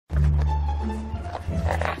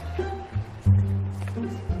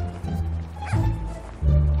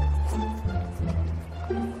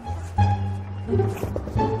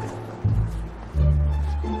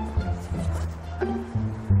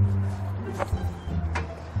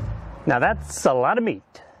Now that's a lot of meat.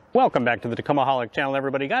 Welcome back to the Tacomaholic channel,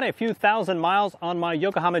 everybody. Got a few thousand miles on my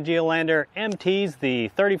Yokohama Geolandar MTs,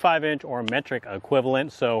 the 35-inch or metric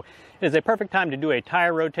equivalent, so it is a perfect time to do a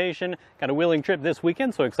tire rotation. Got a wheeling trip this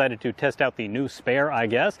weekend, so excited to test out the new spare, I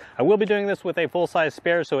guess. I will be doing this with a full-size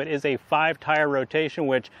spare, so it is a 5-tire rotation,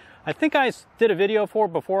 which I think I did a video for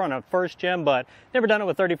before on a first gen, but never done it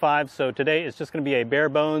with 35, so today is just going to be a bare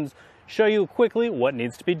bones, show you quickly what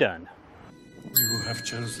needs to be done. You have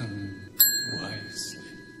chosen wisely.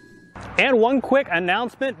 And one quick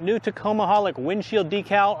announcement, new Tacomaholic windshield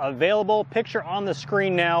decal available. Picture on the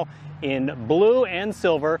screen now in blue and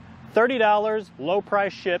silver. $30, low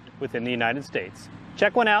price shipped within the United States.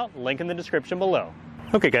 Check one out, link in the description below.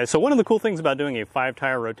 Okay guys, so one of the cool things about doing a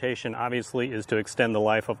 5-tire rotation obviously is to extend the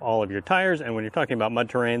life of all of your tires, and when you're talking about mud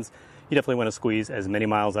terrains, you definitely want to squeeze as many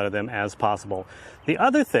miles out of them as possible. The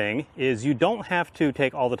other thing is you don't have to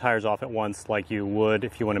take all the tires off at once like you would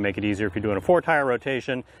if you want to make it easier if you're doing a 4-tire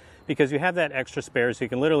rotation, because you have that extra spare, so you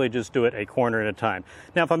can literally just do it a corner at a time.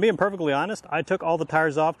 Now, if I'm being perfectly honest, I took all the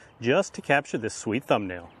tires off just to capture this sweet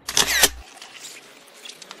thumbnail.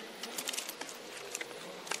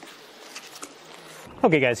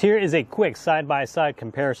 Okay guys, here is a quick side-by-side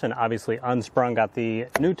comparison. Obviously unsprung, got the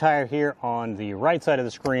new tire here on the right side of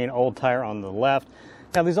the screen, old tire on the left.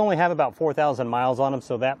 Now these only have about 4,000 miles on them,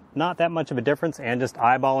 so not that much of a difference, and just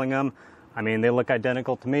eyeballing them, I mean, they look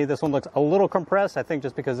identical to me. This one looks a little compressed, I think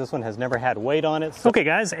just because this one has never had weight on it. Okay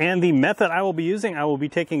guys, and the method I will be using, I will be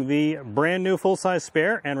taking the brand new full-size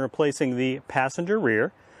spare and replacing the passenger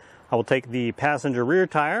rear. I will take the passenger rear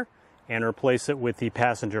tire and replace it with the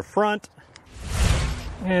passenger front.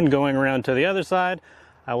 And going around to the other side,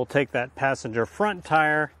 I will take that passenger front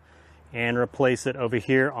tire and replace it over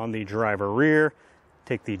here on the driver rear.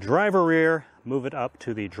 Take the driver rear, move it up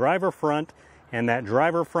to the driver front, and that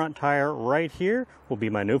driver front tire right here will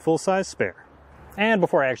be my new full-size spare. And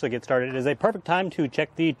before I actually get started, it is a perfect time to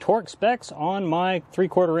check the torque specs on my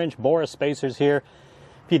 3/4-inch Boris spacers here.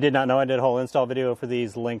 If you did not know, I did a whole install video for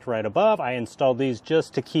these linked right above. I installed these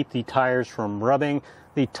just to keep the tires from rubbing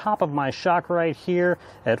the top of my shock right here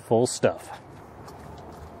at full stuff.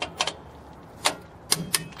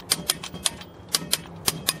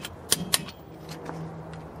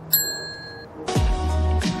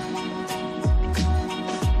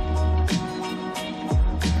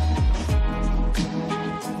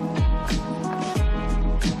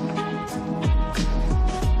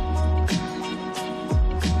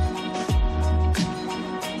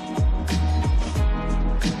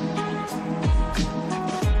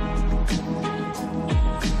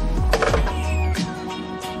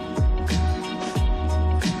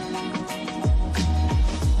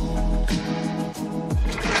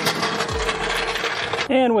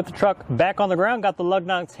 And with the truck back on the ground, got the lug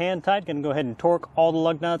nuts hand tight, gonna go ahead and torque all the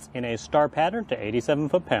lug nuts in a star pattern to 87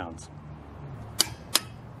 foot-pounds.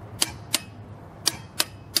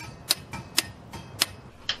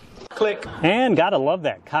 Click. And gotta love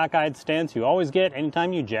that cockeyed stance you always get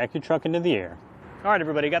anytime you jack your truck into the air. All right,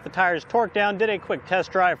 everybody, got the tires torqued down, did a quick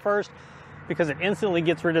test drive first because it instantly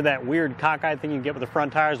gets rid of that weird cockeyed thing you get with the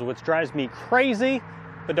front tires, which drives me crazy.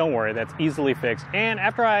 But don't worry, that's easily fixed. And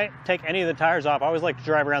after I take any of the tires off, I always like to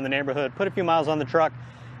drive around the neighborhood, put a few miles on the truck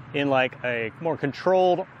in like a more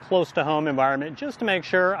controlled, close to home environment, just to make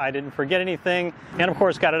sure I didn't forget anything. And of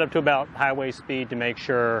course, got it up to about highway speed to make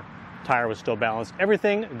sure tire was still balanced.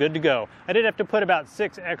 Everything good to go. I did have to put about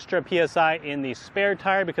 6 extra PSI in the spare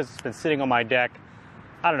tire because it's been sitting on my deck,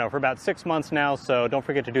 I don't know, for about 6 months now, so don't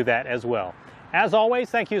forget to do that as well. As always,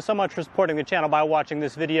 thank you so much for supporting the channel by watching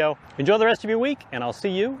this video. Enjoy the rest of your week, and I'll see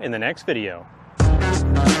you in the next video.